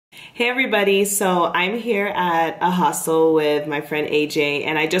Hey everybody, so I'm here at a hostel with my friend AJ,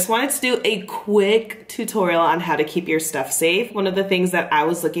 and I just wanted to do a quick tutorial on how to keep your stuff safe. One of the things that I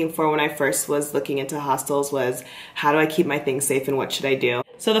was looking for when I first was looking into hostels was, how do I keep my things safe and what should I do?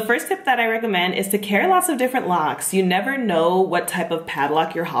 So the first tip that I recommend is to carry lots of different locks. You never know what type of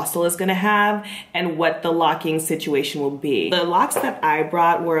padlock your hostel is gonna have and what the locking situation will be. The locks that I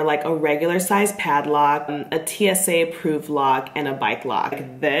brought were like a regular size padlock, a TSA approved lock, and a bike lock.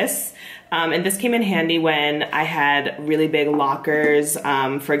 Like this. And this came in handy when I had really big lockers.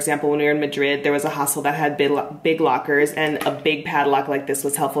 For example, when we were in Madrid, there was a hostel that had big lockers, and a big padlock like this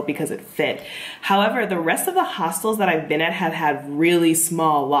was helpful because it fit. However, the rest of the hostels that I've been at had really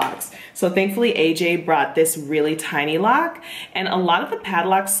small locks. So thankfully, AJ brought this really tiny lock, and a lot of the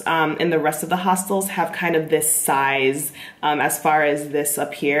padlocks in the rest of the hostels have kind of this size as far as this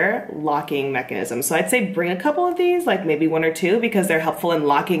up here, locking mechanism. So I'd say bring a couple of these, like maybe one or two, because they're helpful in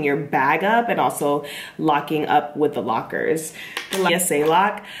locking your bag up and also locking up with the lockers. The TSA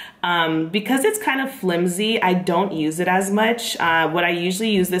lock, because it's kind of flimsy, I don't use it as much. What I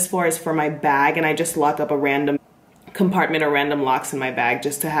usually use this for is for my bag, and I just lock up a random compartment or random locks in my bag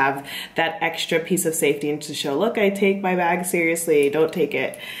just to have that extra piece of safety and to show, look, I take my bag seriously, don't take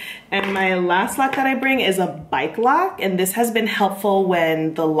it. And my last lock that I bring is a bike lock, and this has been helpful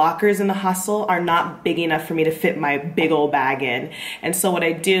when the lockers in the hostel are not big enough for me to fit my big old bag in. And so what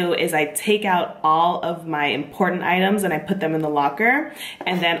I do is I take out all of my important items and I put them in the locker,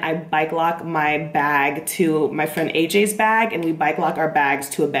 and then I bike lock my bag to my friend AJ's bag, and we bike lock our bags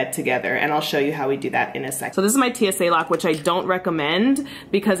to a bed together, and I'll show you how we do that in a sec. So this is my TSA lock, which I don't recommend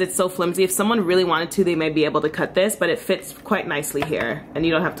because it's so flimsy. If someone really wanted to, they may be able to cut this, but it fits quite nicely here, and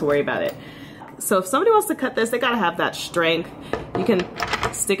you don't have to worry about it. So if somebody wants to cut this, they gotta have that strength. You can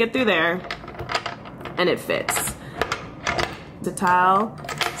stick it through there and it fits. The towel,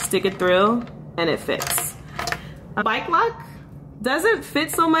 stick it through and it fits. A bike lock doesn't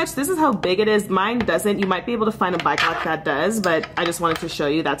fit so much. This is how big it is. Mine doesn't. You might be able to find a bike lock that does, but I just wanted to show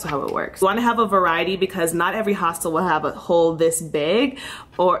you that's how it works. You want to have a variety because not every hostel will have a hole this big,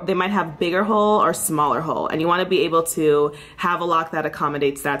 or they might have bigger hole or smaller hole, and you want to be able to have a lock that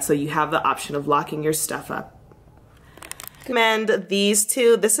accommodates that, so you have the option of locking your stuff up. Recommend these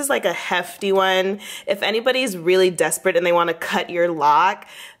two. This is like a hefty one. If anybody's really desperate and they want to cut your lock,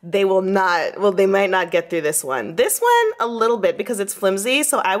 they will not, well, they might not get through this one. This one, a little bit, because it's flimsy,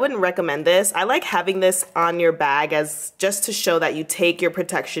 so I wouldn't recommend this. I like having this on your bag as just to show that you take your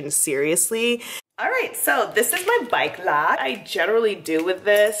protection seriously. All right, so this is my bike lock. I generally do with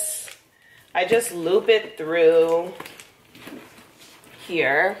this, I just loop it through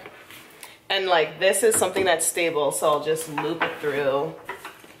here. And like this is something that's stable, so I'll just loop it through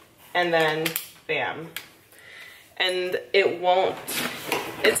and then bam. And it won't,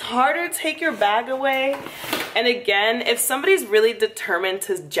 it's harder to take your bag away. And again, if somebody's really determined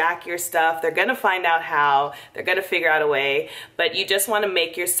to jack your stuff, they're gonna find out how, they're gonna figure out a way, but you just wanna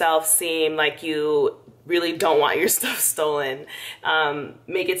make yourself seem like you really don't want your stuff stolen.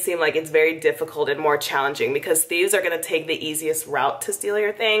 Make it seem like it's very difficult and more challenging, because thieves are gonna take the easiest route to steal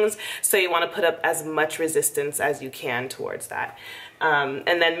your things, so you wanna put up as much resistance as you can towards that. And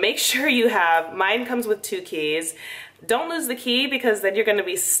then make sure you have, mine comes with 2 keys. Don't lose the key, because then you're gonna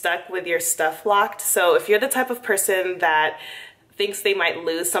be stuck with your stuff locked. So if you're the type of person that thinks they might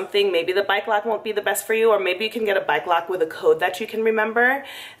lose something, maybe the bike lock won't be the best for you, or maybe you can get a bike lock with a code that you can remember,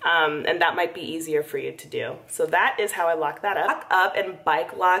 and that might be easier for you to do. So that is how I lock that up. Lock up and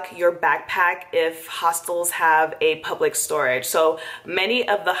bike lock your backpack if hostels have a public storage. So many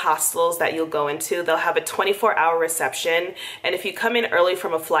of the hostels that you'll go into, they'll have a 24-hour reception, and if you come in early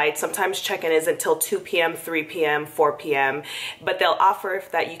from a flight, sometimes check-in is until 2 p.m., 3 p.m., 4 p.m., but they'll offer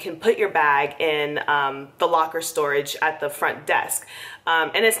that you can put your bag in the locker storage at the front desk.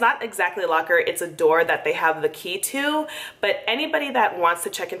 And it's not exactly a locker, it's a door that they have the key to, but anybody that wants to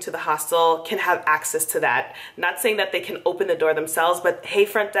check into the hostel can have access to that. Not saying that they can open the door themselves, but hey,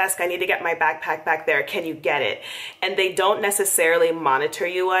 front desk, I need to get my backpack back there, can you get it? And they don't necessarily monitor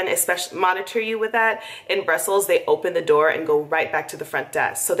you with that. In Brussels, they open the door and go right back to the front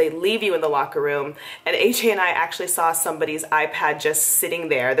desk. So they leave you in the locker room, and AJ and I actually saw somebody's iPad just sitting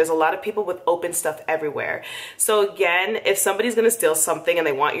there. There's a lot of people with open stuff everywhere. So again, if somebody's gonna steal something and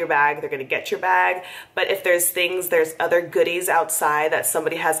they want your bag, they're gonna get your bag. But if there's other goodies outside that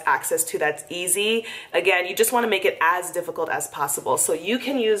somebody has access to that's easy, again, you just wanna make it as difficult as possible. So you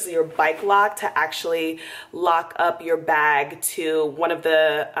can use your bike lock to actually lock up your bag to one of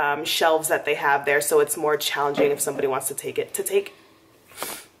the shelves that they have there, so it's more challenging if somebody wants to take it.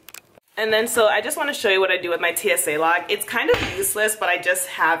 And then so I just want to show you what I do with my TSA lock. It's kind of useless, but I just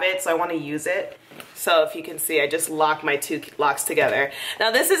have it, so I want to use it. So if you can see, I just lock my two locks together.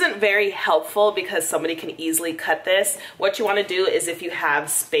 Now this isn't very helpful because somebody can easily cut this. What you want to do is if you have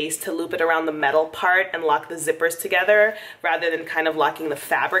space to loop it around the metal part and lock the zippers together rather than kind of locking the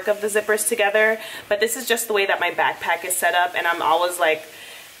fabric of the zippers together. But this is just the way that my backpack is set up, and I'm always like,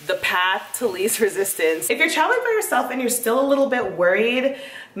 the path to least resistance. If you're traveling by yourself and you're still a little bit worried,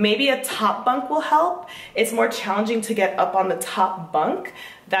 maybe a top bunk will help. It's more challenging to get up on the top bunk.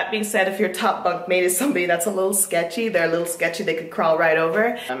 That being said, if your top bunk mate is somebody that's a little sketchy, they're a little sketchy, they could crawl right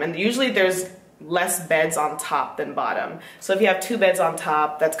over. And usually there's less beds on top than bottom. So if you have 2 beds on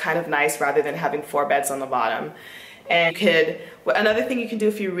top, that's kind of nice rather than having 4 beds on the bottom. And another thing you can do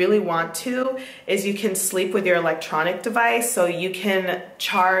if you really want to is you can sleep with your electronic device, so you can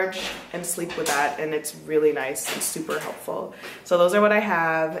charge and sleep with that, and it's really nice and super helpful. So those are what I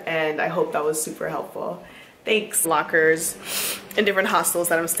have, and I hope that was super helpful. Thanks. Lockers in different hostels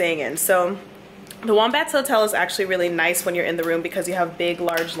that I'm staying in. So the Wombats Hotel is actually really nice when you're in the room because you have big,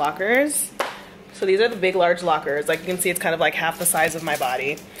 large lockers. So these are the big, large lockers. Like you can see, it's kind of like half the size of my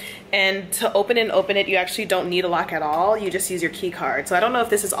body. And to open it, you actually don't need a lock at all. You just use your key card. So I don't know if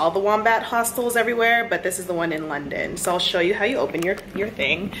this is all the Wombat hostels everywhere, but this is the one in London. So I'll show you how you open your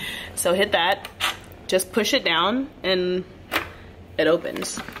thing. So hit that, just push it down and it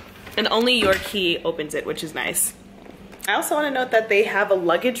opens. And only your key opens it, which is nice. I also want to note that they have a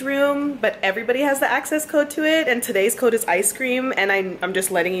luggage room, but everybody has the access code to it, and today's code is ice cream, and I'm just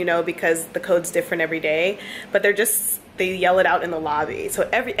letting you know because the code's different every day, but they yell it out in the lobby, so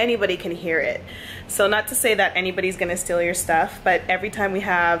anybody can hear it. So not to say that anybody's gonna steal your stuff, but every time we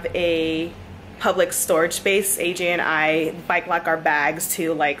have a public storage space, AJ and I bike lock our bags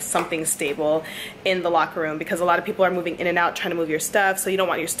to like something stable in the locker room because a lot of people are moving in and out trying to move your stuff, so you don't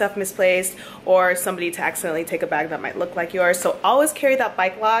want your stuff misplaced or somebody to accidentally take a bag that might look like yours. So always carry that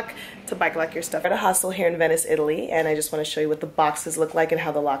bike lock to bike lock your stuff. We're at a hostel here in Venice, Italy, and I just want to show you what the boxes look like and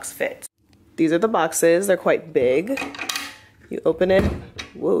how the locks fit. These are the boxes. They're quite big. You open it.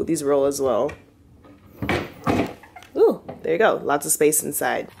 Whoa, these roll as well. Ooh, there you go. Lots of space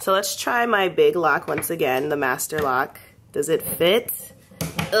inside. So let's try my big lock once again, the master lock. Does it fit?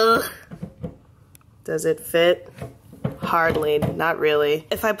 Ugh. Does it fit? Hardly, not really.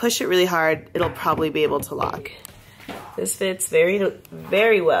 If I push it really hard, it'll probably be able to lock. This fits very,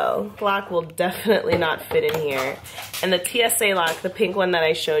 very well. Lock will definitely not fit in here. And the TSA lock, the pink one that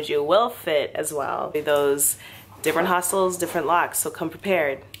I showed you, will fit as well. Those different hostels, different locks, so come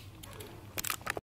prepared.